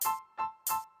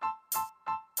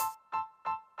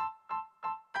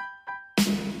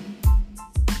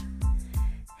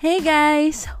Hey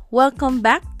guys, welcome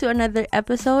back to another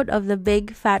episode of the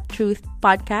Big Fat Truth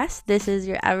podcast. This is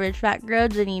your average fat girl,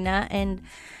 Janina, and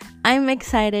I'm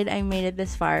excited I made it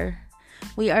this far.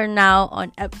 We are now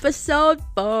on episode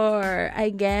 4.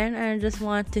 Again, I just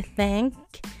want to thank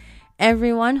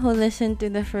everyone who listened to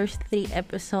the first 3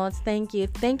 episodes. Thank you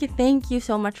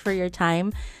so much for your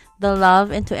time, the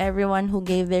love, and to everyone who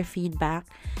gave their feedback.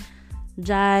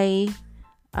 Jai,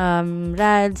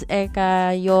 Rads,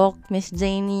 Eka, Yok, Miss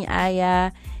Janie,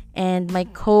 Aya, and my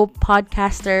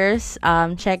co-podcasters.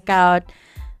 Check out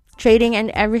Trading and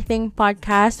Everything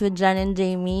podcast with Jan and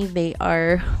Jamie. They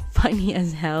are funny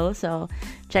as hell, so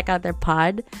check out their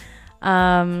pod.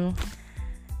 Thank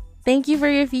you for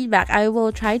your feedback. I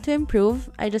will try to improve.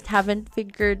 I just haven't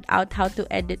figured out how to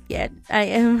edit yet. I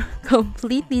am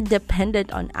completely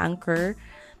dependent on Anchor.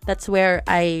 That's where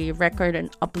I record and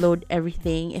upload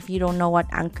everything. If you don't know what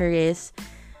Anchor is,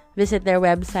 visit their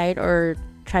website or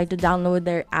try to download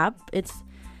their app. It's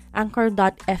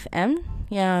anchor.fm.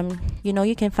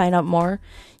 You can find out more.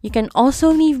 You can also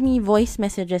leave me voice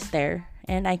messages there,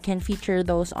 and I can feature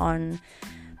those on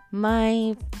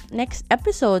my next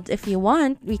episodes. If you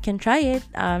want, we can try it.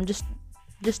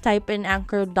 Just type in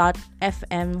anchor.fm/the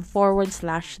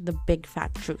big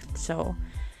fat truth. So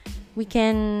we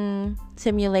can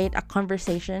simulate a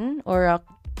conversation or a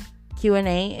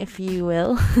Q&A, if you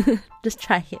will. Just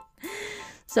try it.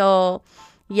 So,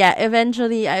 yeah,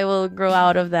 eventually I will grow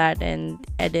out of that and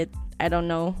edit. I don't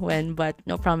know when, but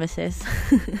no promises.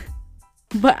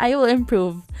 But I will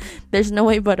improve. There's no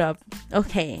way but up.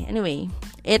 Okay, anyway,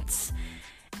 it's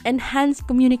enhanced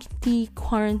community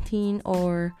quarantine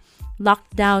or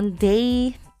lockdown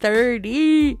day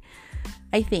 30.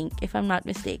 I think, if I'm not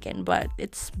mistaken, but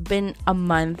it's been a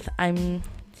month. I'm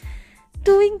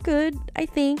doing good, I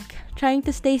think. Trying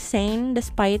to stay sane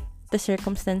despite the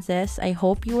circumstances. I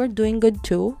hope you are doing good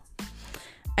too.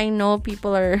 I know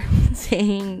people are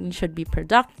saying you should be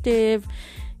productive,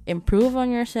 improve on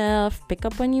yourself, pick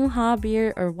up a new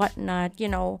hobby or whatnot.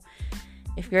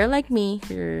 If you're like me,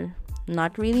 you're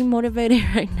not really motivated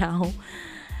right now.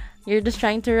 You're just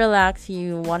trying to relax,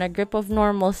 you want a grip of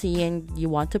normalcy, and you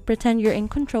want to pretend you're in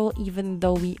control even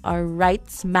though we are right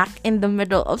smack in the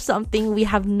middle of something we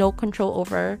have no control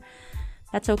over.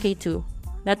 That's okay too.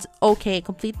 That's okay,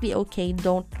 completely okay.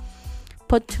 Don't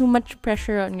put too much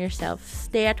pressure on yourself.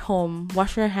 Stay at home,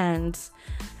 wash your hands,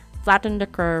 flatten the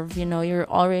curve. You're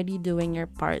already doing your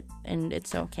part and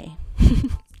it's okay.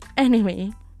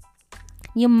 Anyway,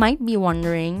 you might be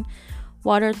wondering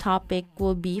what our topic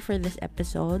will be for this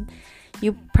episode.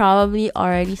 You probably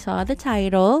already saw the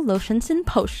title, Lotions and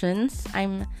Potions.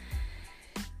 I'm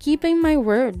keeping my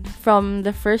word from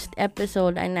the first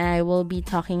episode, and I will be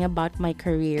talking about my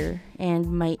career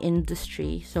and my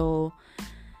industry. So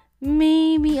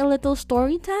maybe a little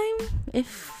story time,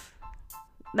 if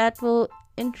that will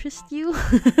interest you.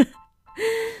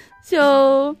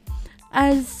 So,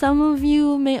 as some of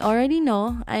you may already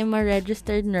know, I'm a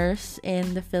registered nurse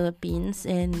in the Philippines,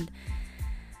 and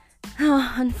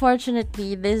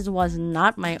unfortunately, this was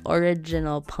not my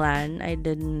original plan. I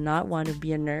did not want to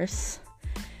be a nurse.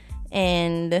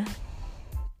 And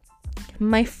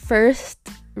my first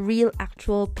real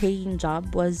actual paying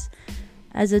job was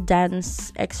as a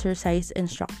dance exercise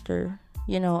instructor.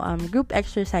 Group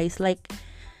exercise, like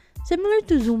similar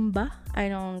to Zumba. I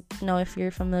don't know if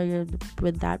you're familiar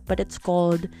with that, but it's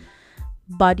called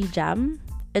Body Jam.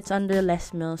 It's under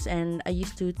Les Mills, and I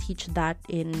used to teach that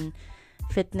in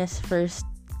fitness first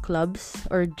clubs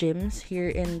or gyms here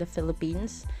in the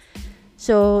Philippines.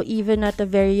 So even at a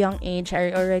very young age,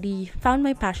 I already found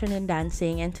my passion in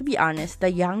dancing. And to be honest,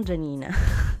 the young Janina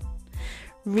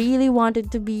really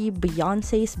wanted to be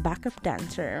Beyonce's backup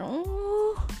dancer.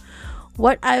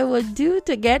 What I would do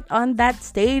to get on that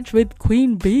stage with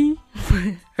Queen Bee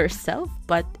herself.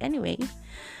 But anyway,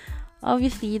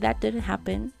 obviously that didn't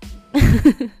happen.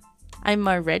 I'm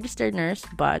a registered nurse,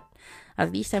 but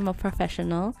at least I'm a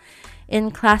professional. In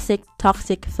classic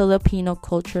toxic Filipino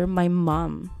culture, my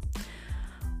mom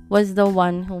was the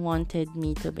one who wanted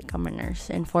me to become a nurse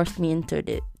and forced me into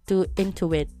it.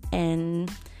 And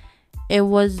it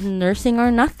was nursing or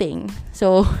nothing.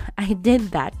 So I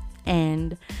did that,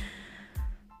 and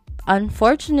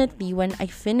unfortunately, when I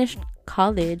finished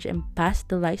college and passed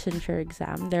the licensure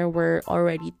exam, there were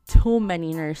already too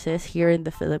many nurses here in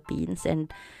the Philippines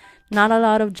and not a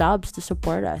lot of jobs to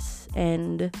support us.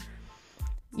 And,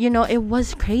 it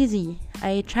was crazy.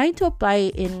 I tried to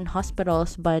apply in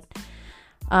hospitals, but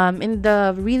in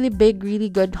the really big, really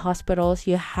good hospitals,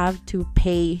 you have to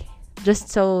pay just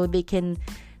so they can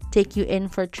take you in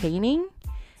for training.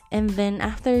 And then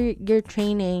after your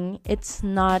training, it's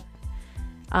not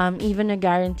even a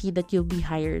guarantee that you'll be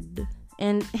hired.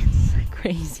 And it's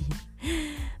crazy.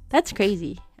 That's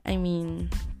crazy. I mean,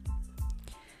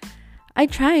 I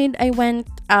tried. I went,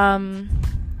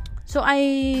 so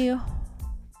I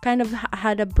kind of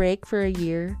had a break for a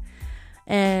year.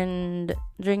 And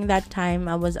during that time,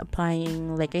 I was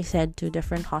applying, like I said, to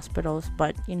different hospitals.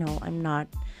 But, I'm not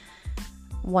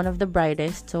one of the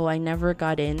brightest, so I never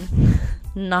got in.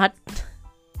 not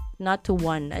to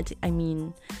one. I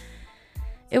mean,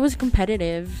 it was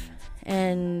competitive.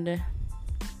 And,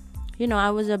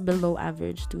 I was a below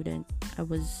average student. I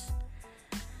was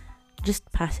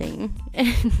just passing.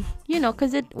 And,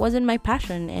 because it wasn't my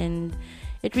passion. And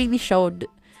it really showed.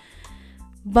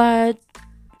 But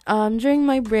during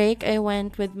my break, I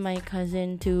went with my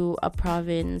cousin to a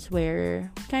province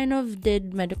where kind of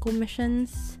did medical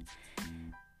missions.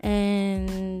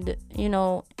 And,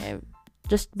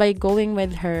 just by going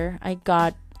with her, I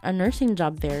got a nursing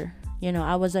job there.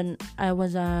 I was an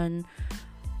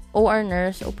OR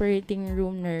nurse, operating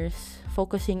room nurse,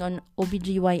 focusing on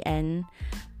OBGYN.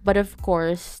 But of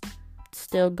course,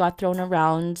 still got thrown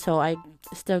around. So I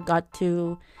still got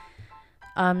to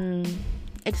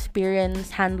experience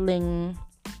handling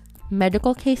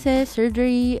medical cases,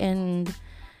 surgery, and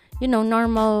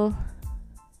normal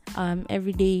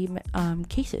everyday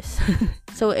cases.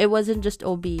 So it wasn't just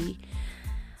OB,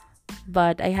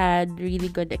 but I had really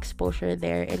good exposure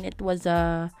there, and it was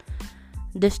a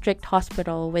district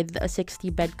hospital with a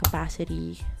 60-bed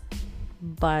capacity.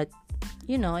 But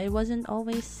it wasn't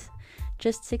always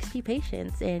just 60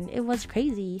 patients, and it was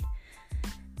crazy.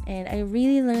 And I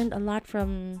really learned a lot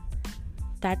from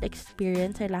that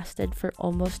experience. I lasted for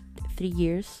almost 3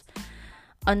 years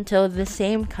until the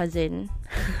same cousin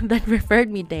that referred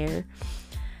me there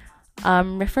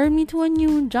referred me to a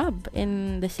new job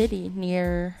in the city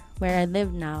near where I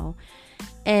live now.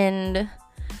 And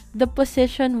the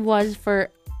position was for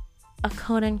a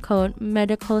quote-unquote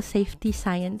medical safety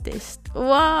scientist.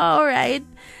 Wow, right?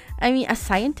 I mean, a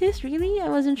scientist? Really? I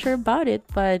wasn't sure about it,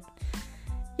 but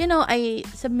I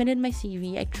submitted my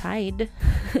CV. I tried.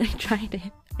 I tried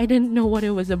it. I didn't know what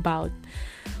it was about.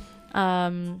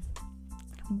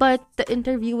 But the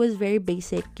interview was very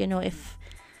basic. If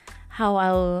how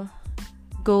I'll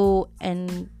go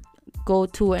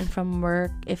to and from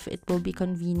work, if it will be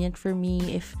convenient for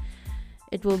me, if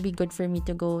it will be good for me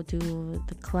to go to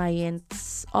the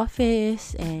client's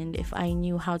office, and if I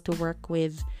knew how to work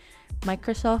with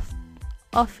Microsoft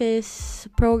Office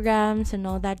programs and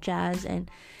all that jazz. And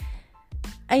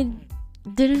I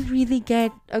didn't really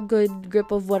get a good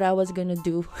grip of what I was gonna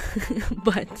do.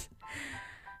 But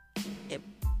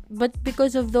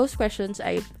because of those questions,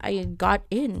 I got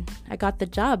in. I got the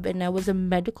job, and I was a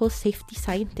medical safety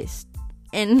scientist.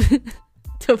 And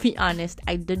to be honest,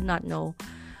 I did not know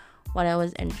what I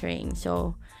was entering.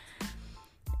 So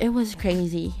it was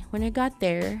crazy when I got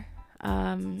there.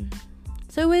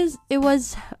 So it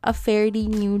was a fairly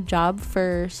new job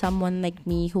for someone like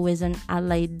me who is an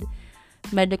allied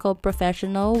medical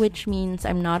professional, which means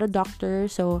I'm not a doctor.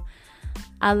 So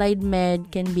allied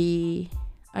med can be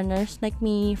a nurse like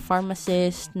me,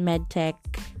 pharmacist, med tech,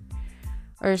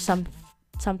 or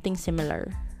something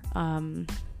similar.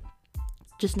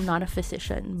 Just not a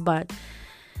physician. But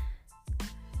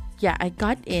yeah, I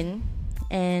got in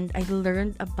and I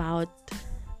learned about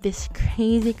this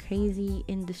crazy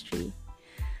industry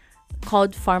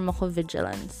called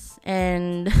pharmacovigilance,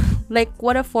 and like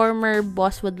what a former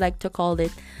boss would like to call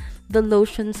it, the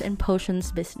lotions and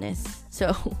potions business.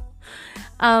 So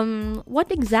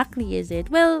what exactly is it?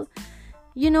 Well,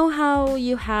 you know how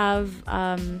you have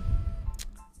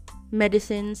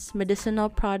medicinal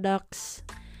products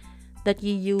that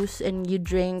you use and you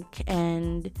drink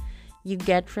and you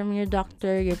get from your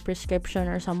doctor, your prescription,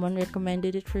 or someone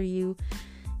recommended it for you.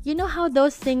 You know how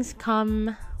those things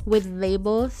come with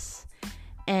labels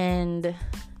and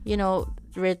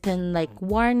written like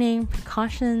warning,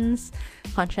 precautions,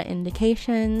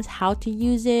 contraindications, how to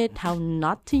use it, how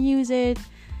not to use it,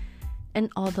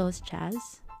 and all those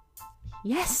jazz.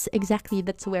 Yes, exactly,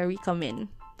 that's where we come in.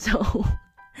 So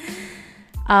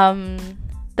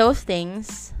those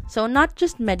things, so not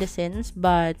just medicines,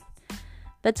 but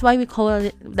that's why we call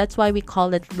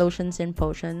it lotions and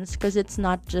potions, because it's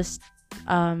not just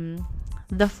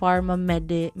the pharma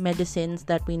medicines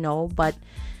that we know, but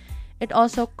it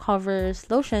also covers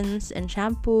lotions and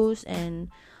shampoos and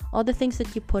all the things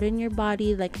that you put in your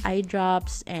body, like eye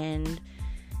drops and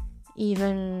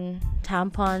even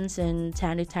tampons and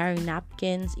sanitary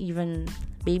napkins, even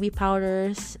baby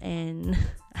powders, and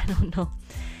I don't know,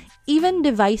 even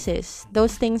devices,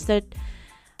 those things that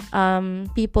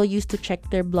People used to check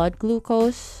their blood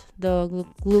glucose, the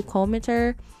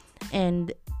glucometer,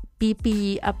 and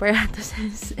BP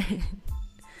apparatuses, and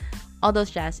all those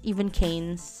jazz. Even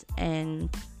canes and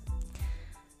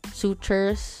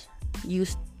sutures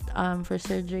used for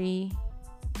surgery,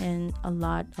 and a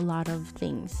lot of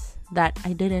things that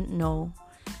I didn't know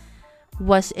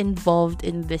was involved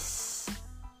in this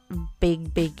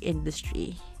big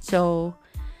industry. So,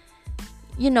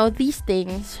 these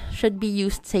things should be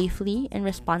used safely and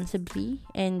responsibly,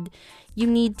 and you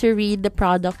need to read the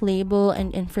product label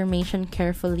and information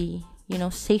carefully.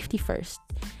 Safety first.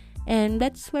 And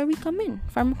that's where we come in.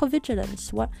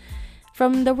 Pharmacovigilance.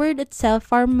 From the word itself,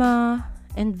 pharma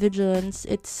and vigilance,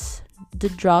 it's the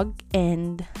drug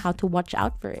and how to watch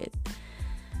out for it.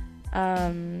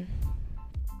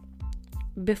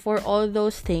 Before all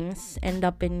those things end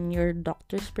up in your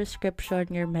doctor's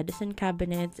prescription, your medicine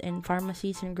cabinets, and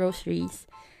pharmacies and groceries,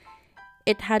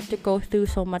 it had to go through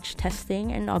so much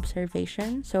testing and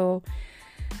observation. So,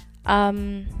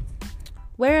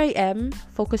 where I am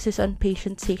focuses on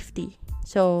patient safety.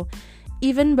 So,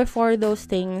 even before those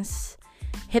things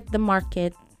hit the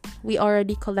market, we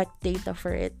already collect data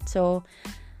for it. So,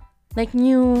 like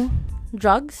new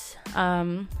drugs,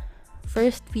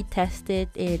 first we test it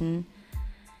in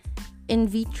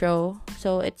vitro,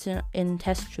 so it's in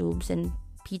test tubes and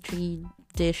petri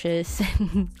dishes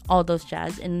and all those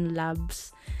jazz in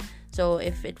labs. So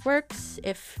if it works,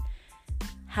 if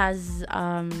has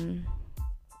an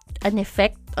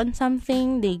effect on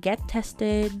something, they get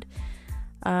tested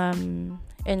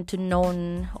into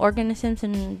known organisms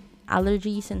and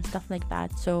allergies and stuff like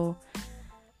that. So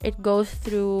it goes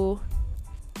through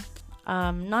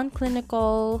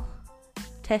non-clinical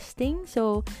testing,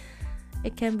 so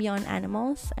it can be on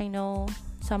animals. I know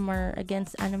some are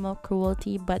against animal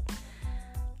cruelty, but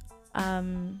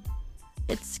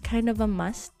it's kind of a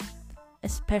must,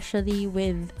 especially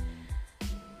with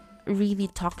really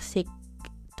toxic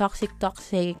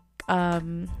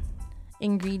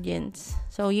ingredients.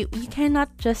 So you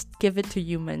cannot just give it to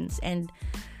humans and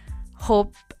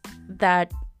hope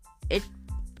that it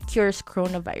cures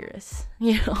coronavirus,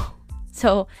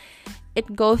 So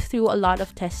it goes through a lot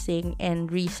of testing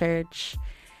and research,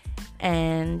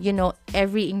 and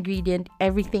every ingredient,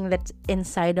 everything that's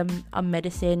inside a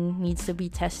medicine needs to be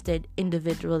tested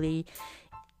individually,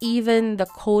 even the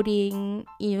coating,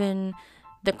 even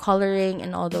the coloring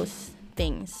and all those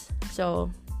things.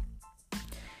 So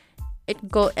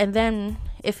and then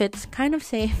if it's kind of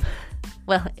safe,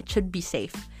 well, it should be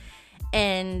safe,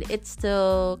 and it's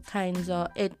still kind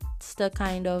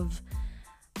of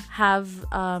have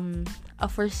a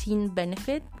foreseen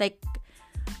benefit, like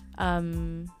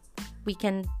we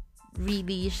can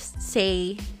really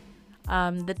say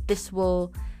that this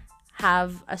will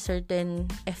have a certain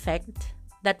effect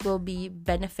that will be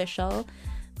beneficial,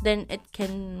 then it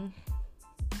can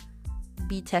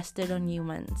be tested on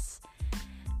humans,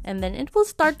 and then it will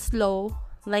start slow,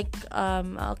 like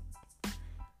a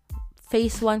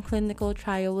phase 1 clinical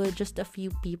trial with just a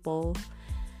few people.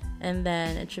 And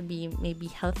then it should be maybe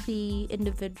healthy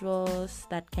individuals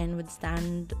that can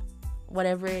withstand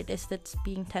whatever it is that's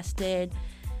being tested.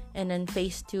 And then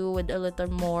phase 2 with a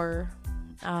little more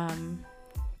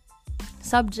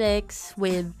subjects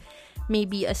with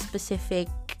maybe a specific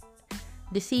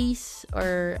disease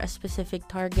or a specific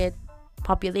target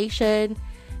population.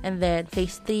 And then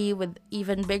phase 3 with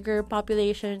even bigger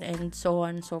population, and so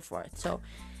on and so forth. So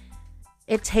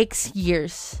it takes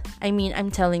years. I mean, I'm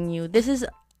telling you,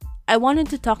 I wanted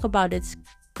to talk about it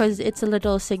because it's a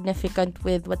little significant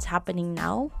with what's happening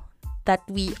now, that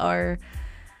we are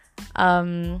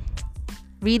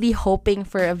really hoping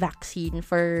for a vaccine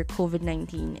for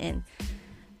COVID-19, and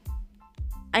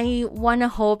I want to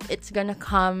hope it's gonna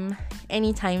come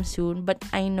anytime soon, but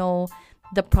I know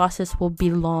the process will be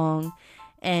long,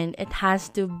 and it has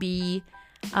to be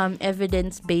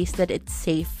evidence-based that it's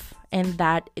safe and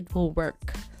that it will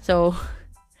work. So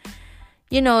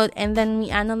and then we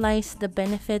analyze the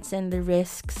benefits and the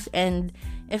risks, and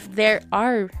if there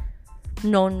are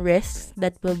known risks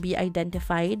that will be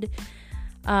identified,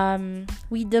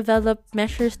 we develop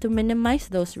measures to minimize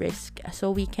those risks, so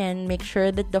we can make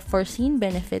sure that the foreseen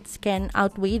benefits can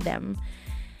outweigh them.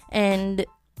 And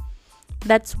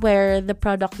that's where the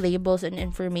product labels and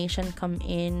information come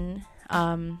in.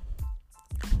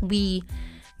 We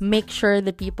make sure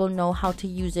that people know how to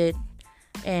use it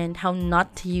and how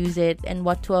not to use it, and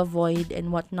what to avoid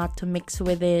and what not to mix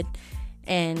with it,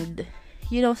 and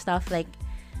stuff like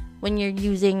when you're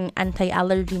using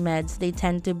anti-allergy meds, they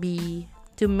tend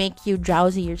to make you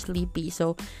drowsy or sleepy,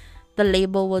 so the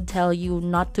label will tell you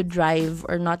not to drive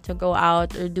or not to go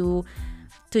out or do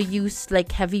to use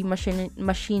like heavy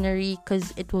machinery,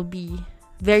 because it will be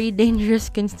very dangerous,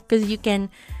 because you can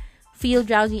feel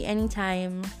drowsy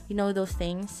anytime, those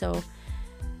things. So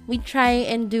we try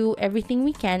and do everything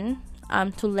we can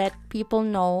to let people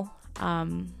know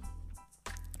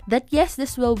that yes,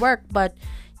 this will work, but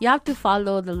you have to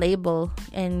follow the label,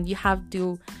 and you have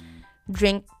to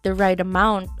drink the right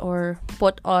amount, or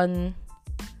put on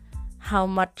how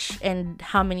much and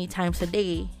how many times a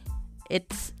day.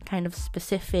 It's kind of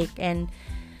specific, and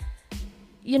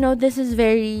this is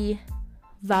very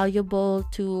valuable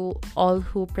to all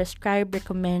who prescribe,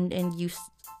 recommend, and use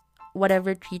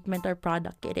whatever treatment or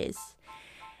product it is.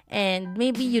 And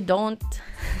maybe you don't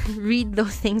read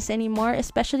those things anymore,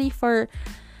 especially for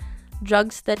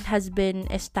drugs that has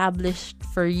been established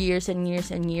for years and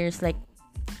years and years, like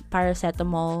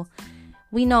paracetamol.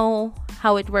 We know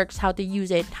how it works, how to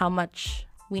use it, how much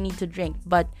we need to drink.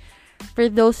 But for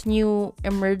those new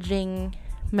emerging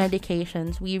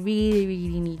medications, we really,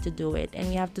 really need to do it, and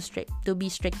we have to be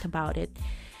strict about it.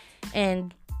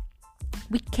 And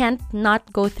we can't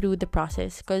not go through the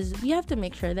process, because we have to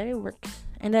make sure that it works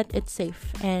and that it's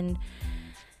safe. And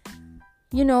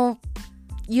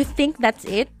you think that's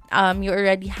it. You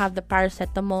already have the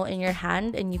paracetamol in your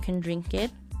hand and you can drink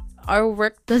it. Our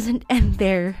work doesn't end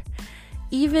there.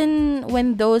 Even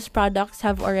when those products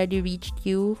have already reached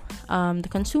you, the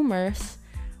consumers,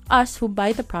 us who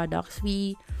buy the products,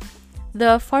 the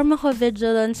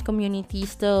pharmacovigilance community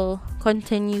still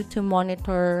continue to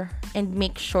monitor and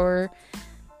make sure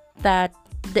that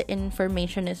the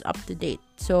information is up to date.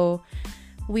 So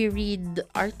we read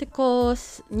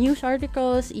articles, news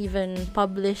articles, even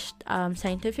published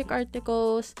scientific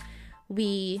articles.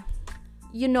 Those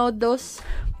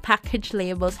package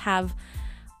labels have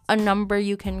a number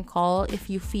you can call if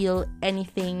you feel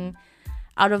anything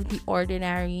out of the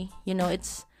ordinary.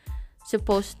 It's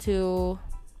supposed to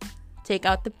take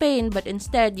out the pain, but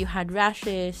instead you had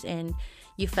rashes and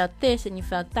you felt this and you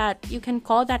felt that. You can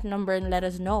call that number and let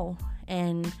us know.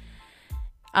 And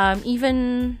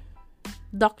even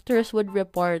doctors would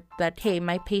report that, hey,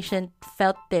 my patient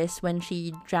felt this when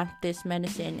she drank this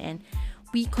medicine, and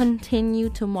we continue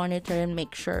to monitor and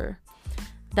make sure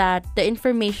that the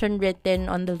information written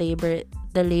on the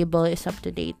label is up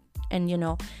to date. And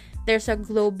there's a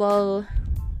global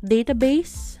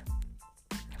database,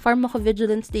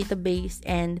 pharmacovigilance database,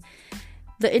 and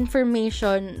the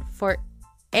information for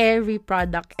every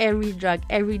product, every drug,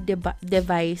 every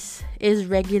device is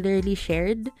regularly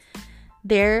shared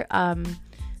there,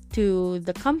 to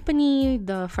the company,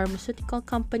 the pharmaceutical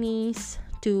companies,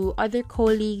 to other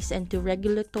colleagues, and to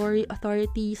regulatory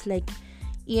authorities like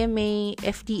EMA,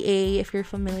 FDA, if you're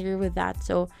familiar with that.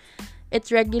 So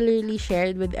it's regularly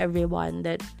shared with everyone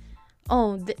that,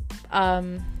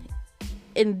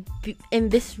 in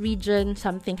this region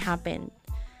something happened,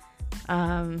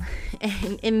 and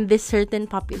in this certain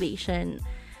population.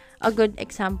 A good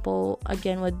example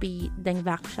again would be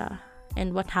Dengvaxia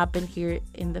and what happened here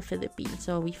in the Philippines.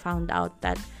 So we found out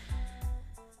that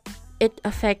it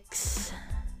affects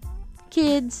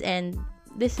kids, and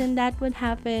this and that would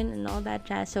happen, and all that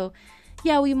jazz. So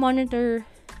yeah, we monitor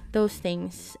those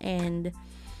things, and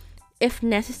if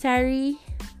necessary,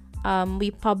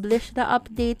 we publish the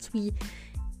updates.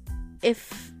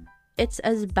 If it's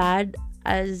as bad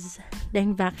as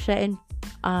Dengvaxia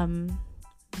and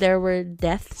there were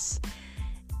deaths,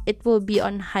 it will be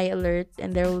on high alert,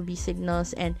 and there will be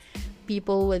signals, and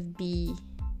people would be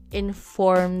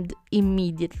informed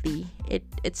immediately.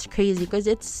 It's crazy, because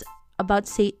it's about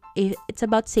safety,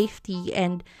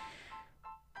 and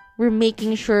we're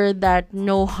making sure that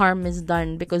no harm is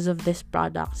done because of this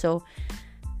product. So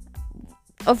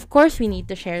of course we need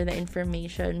to share the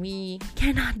information. We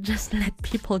cannot just let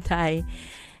people die.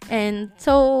 And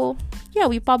so yeah,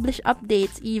 we publish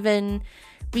updates, even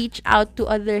reach out to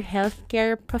other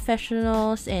healthcare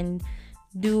professionals and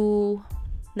do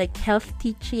like health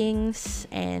teachings,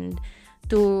 and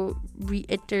to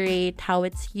reiterate how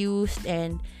it's used,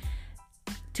 and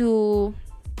to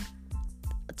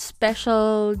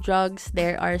special drugs,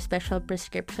 there are special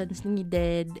prescriptions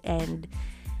needed, and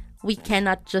we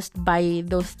cannot just buy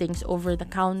those things over the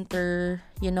counter,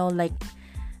 like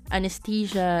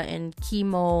anesthesia and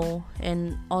chemo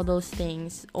and all those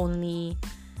things. Only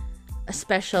a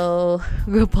special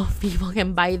group of people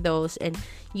can buy those, and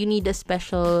you need a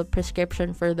special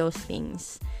prescription for those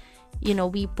things.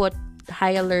 We put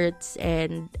high alerts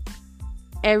and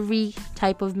every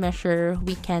type of measure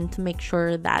we can to make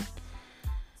sure that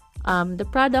the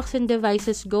products and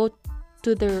devices go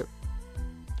to the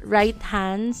right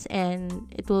hands and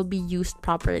it will be used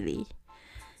properly.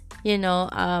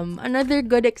 Another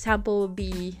good example would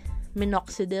be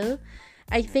minoxidil.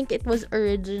 I think it was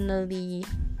originally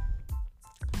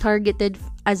targeted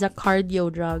as a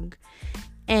cardio drug.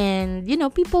 And,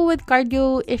 people with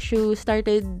cardio issues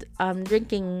started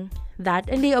drinking that,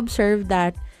 and they observed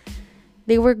that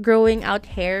they were growing out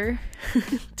hair,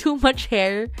 too much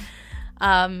hair,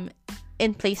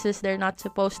 in places they're not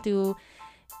supposed to,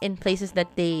 in places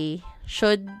that they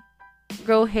should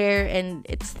grow hair, and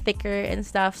it's thicker and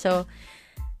stuff. So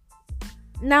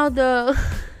now the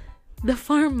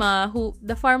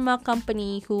pharma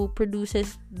company who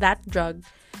produces that drug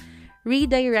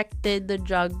redirected the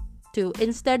drug to,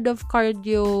 instead of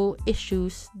cardio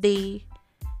issues, they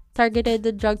targeted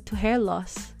the drug to hair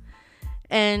loss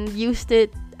and used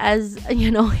it as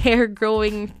hair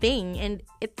growing thing. And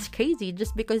it's crazy,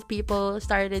 just because people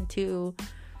started to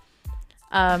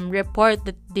report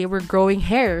that they were growing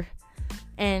hair.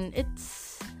 And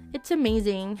it's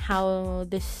amazing how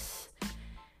this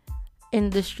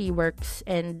industry works.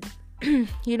 And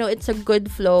it's a good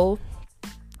flow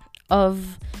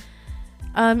of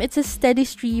it's a steady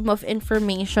stream of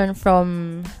information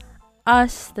from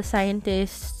us, the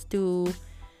scientists, to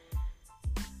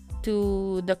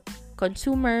the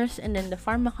consumers, and then the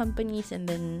pharma companies, and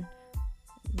then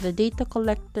the data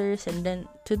collectors, and then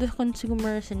to the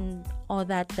consumers, and all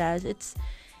that jazz. It's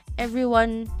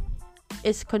everyone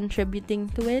is contributing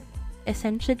to it,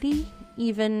 essentially.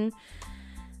 Even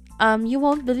you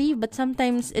won't believe, but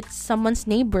sometimes it's someone's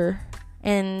neighbor.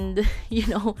 And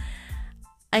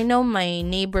I know my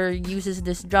neighbor uses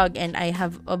this drug, and I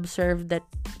have observed that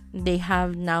they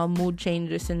have now mood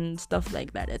changes and stuff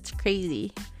like that. It's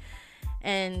crazy.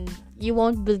 And you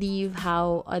won't believe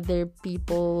how other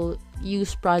people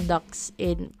use products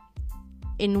in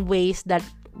ways that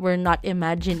were not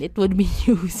imagined it would be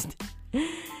used.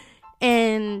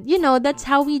 And that's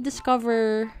how we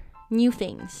discover new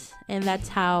things, and that's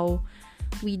how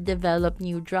we develop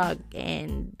new drug,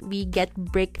 and we get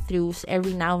breakthroughs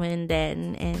every now and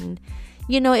then. And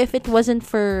if it wasn't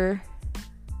for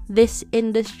this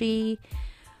industry,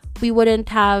 we wouldn't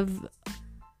have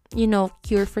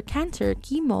cure for cancer,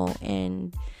 chemo,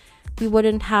 and we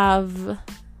wouldn't have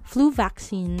flu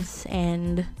vaccines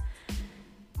and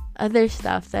other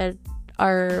stuff that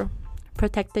are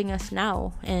protecting us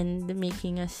now and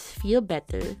making us feel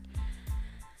better.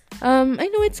 I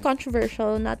know it's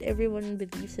controversial. Not everyone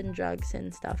believes in drugs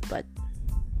and stuff, but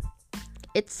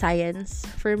it's science.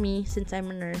 For me, since I'm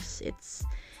a nurse, it's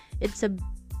a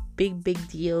big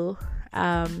deal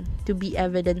to be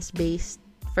evidence-based,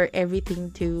 for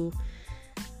everything to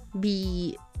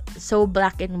be so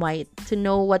black and white, to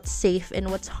know what's safe and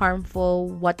what's harmful,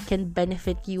 what can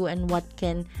benefit you and what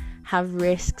can have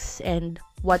risks, and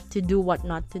what to do, what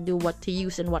not to do, what to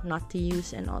use and what not to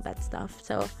use, and all that stuff.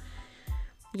 So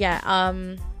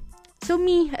so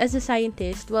me as a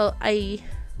scientist, well, I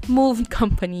moved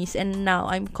companies, and now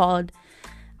I'm called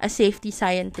a safety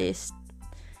scientist.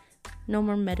 No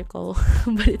more medical,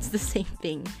 but it's the same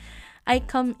thing. I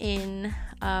come in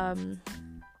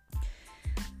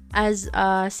as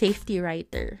a safety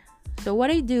writer. So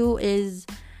what I do is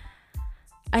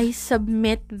I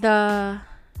submit the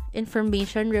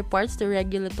information reports to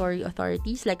regulatory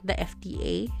authorities like the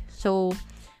FDA. So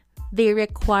they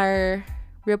require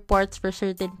reports for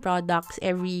certain products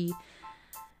on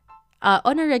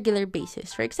a regular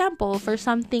basis. For example, for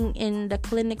something in the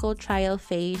clinical trial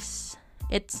phase,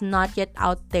 it's not yet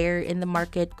out there in the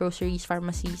market, groceries,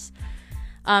 pharmacies.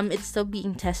 It's still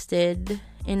being tested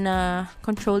in a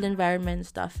controlled environment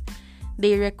stuff.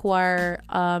 They require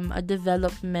a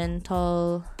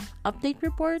developmental update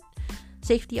report,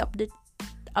 safety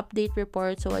update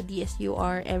report, so a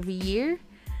DSUR every year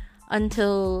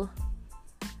until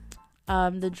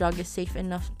the drug is safe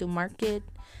enough to market,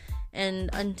 and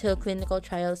until clinical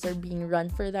trials are being run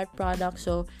for that product.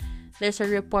 So there's a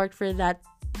report for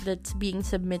that's being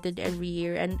submitted every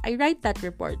year, and I write that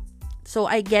report. So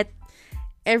I get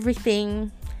every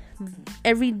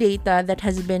data that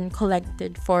has been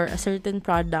collected for a certain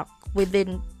product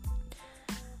within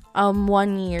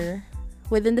 1 year,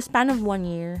 within the span of 1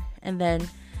 year, and then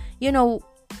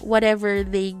whatever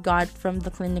they got from the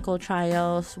clinical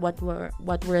trials, what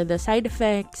were the side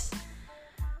effects,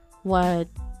 what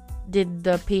did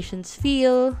the patients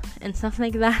feel, and stuff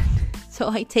like that. So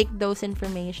I take those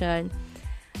information,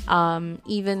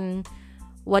 even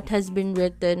what has been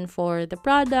written for the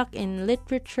product in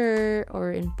literature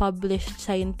or in published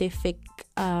scientific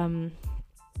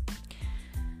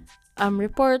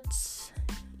reports,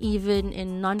 even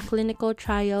in non-clinical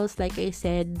trials, like I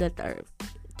said, that are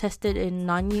tested in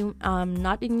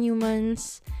not in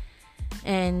humans.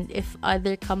 And if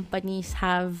other companies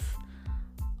have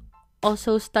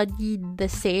also studied the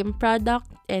same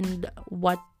product and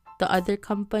what the other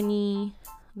company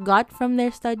got from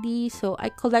their study. So I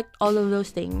collect all of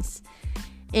those things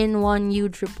in one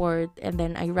huge report, and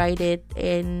then I write it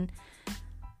in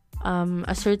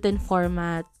a certain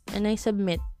format, and I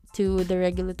submit to the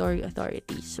regulatory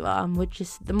authorities, which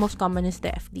is the most common is the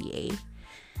FDA.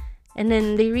 And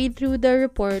then they read through the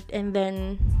report, and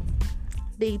then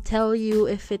they tell you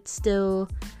if it's still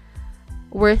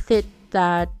worth it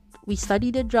that we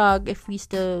study the drug, if we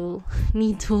still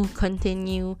need to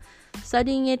continue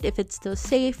studying it, if it's still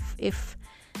safe, if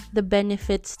the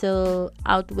benefit still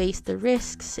outweighs the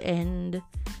risks, and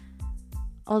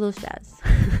all those jazz.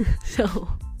 So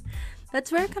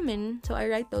that's where I come in. So I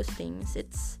write those things.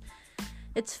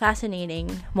 It's fascinating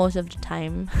most of the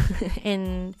time.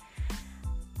 And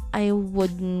I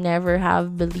would never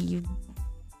have believed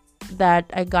that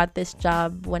I got this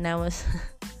job when I was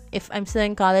if I'm still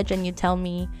in college and you tell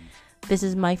me this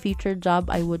is my future job,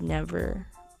 I would never.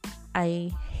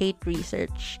 I hate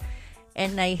research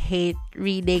and I hate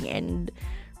reading and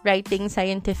writing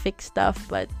scientific stuff,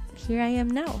 but here I am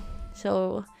now.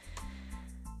 So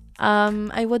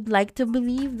I would like to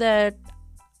believe that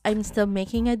I'm still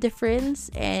making a difference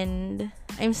and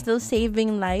I'm still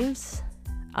saving lives,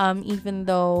 even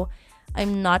though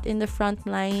I'm not in the front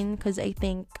line, because I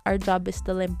think our job is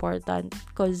still important,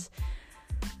 because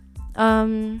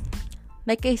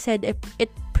like I said,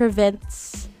 it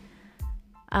prevents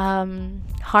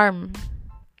harm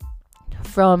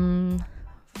from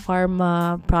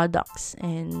pharma products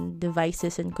and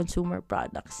devices and consumer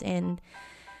products, and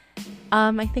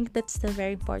I think that's still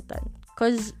very important,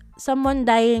 because someone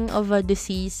dying of a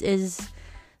disease is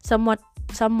somewhat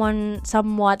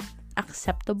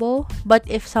acceptable, but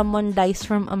if someone dies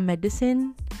from a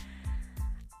medicine,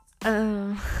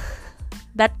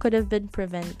 that could have been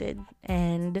prevented,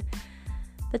 and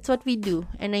that's what we do.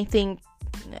 And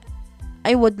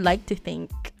I would like to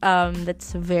think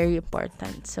that's very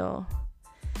important. So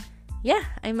yeah,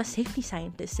 I'm a safety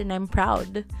scientist and I'm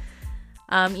proud,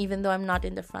 even though I'm not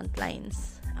in the front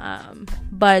lines,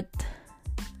 but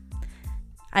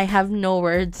I have no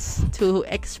words to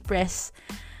express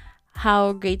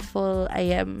how grateful I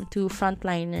am to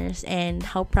frontliners and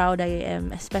how proud I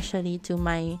am, especially to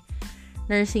my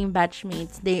nursing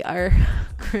batchmates. They are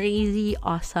crazy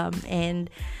awesome, and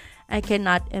I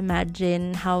cannot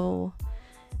imagine how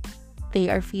they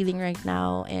are feeling right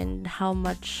now and how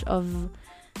much of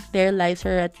their lives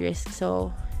are at risk.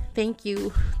 So thank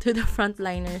you to the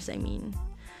frontliners. I mean,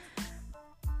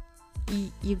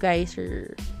 you guys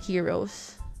are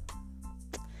heroes.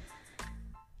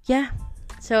 Yeah.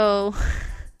 So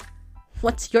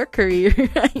what's your career?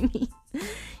 I mean,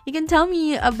 you can tell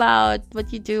me about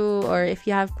what you do, or if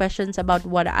you have questions about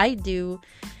what I do,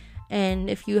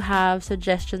 and if you have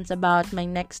suggestions about my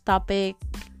next topic,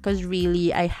 because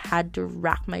really I had to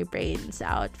rack my brains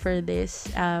out for this.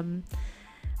 I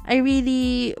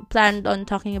really planned on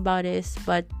talking about this,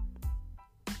 but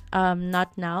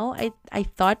not now. I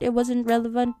thought it wasn't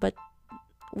relevant, but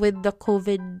with the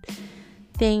COVID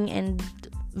thing and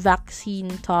vaccine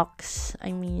talks,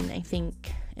 I mean, I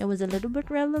think it was a little bit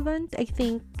relevant. I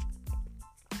think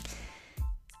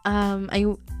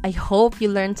I hope you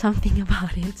learned something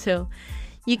about it. So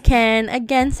you can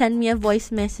again send me a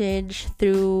voice message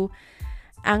through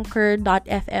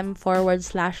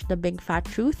anchor.fm/the big fat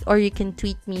truth, or you can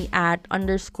tweet me at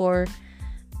 _the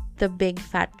big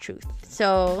fat truth.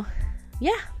 So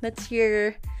yeah, that's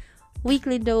your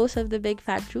weekly dose of the big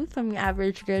fat truth from your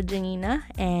average girl Janina,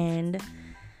 and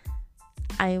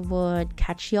I would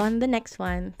catch you on the next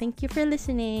one. Thank you for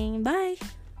listening. Bye.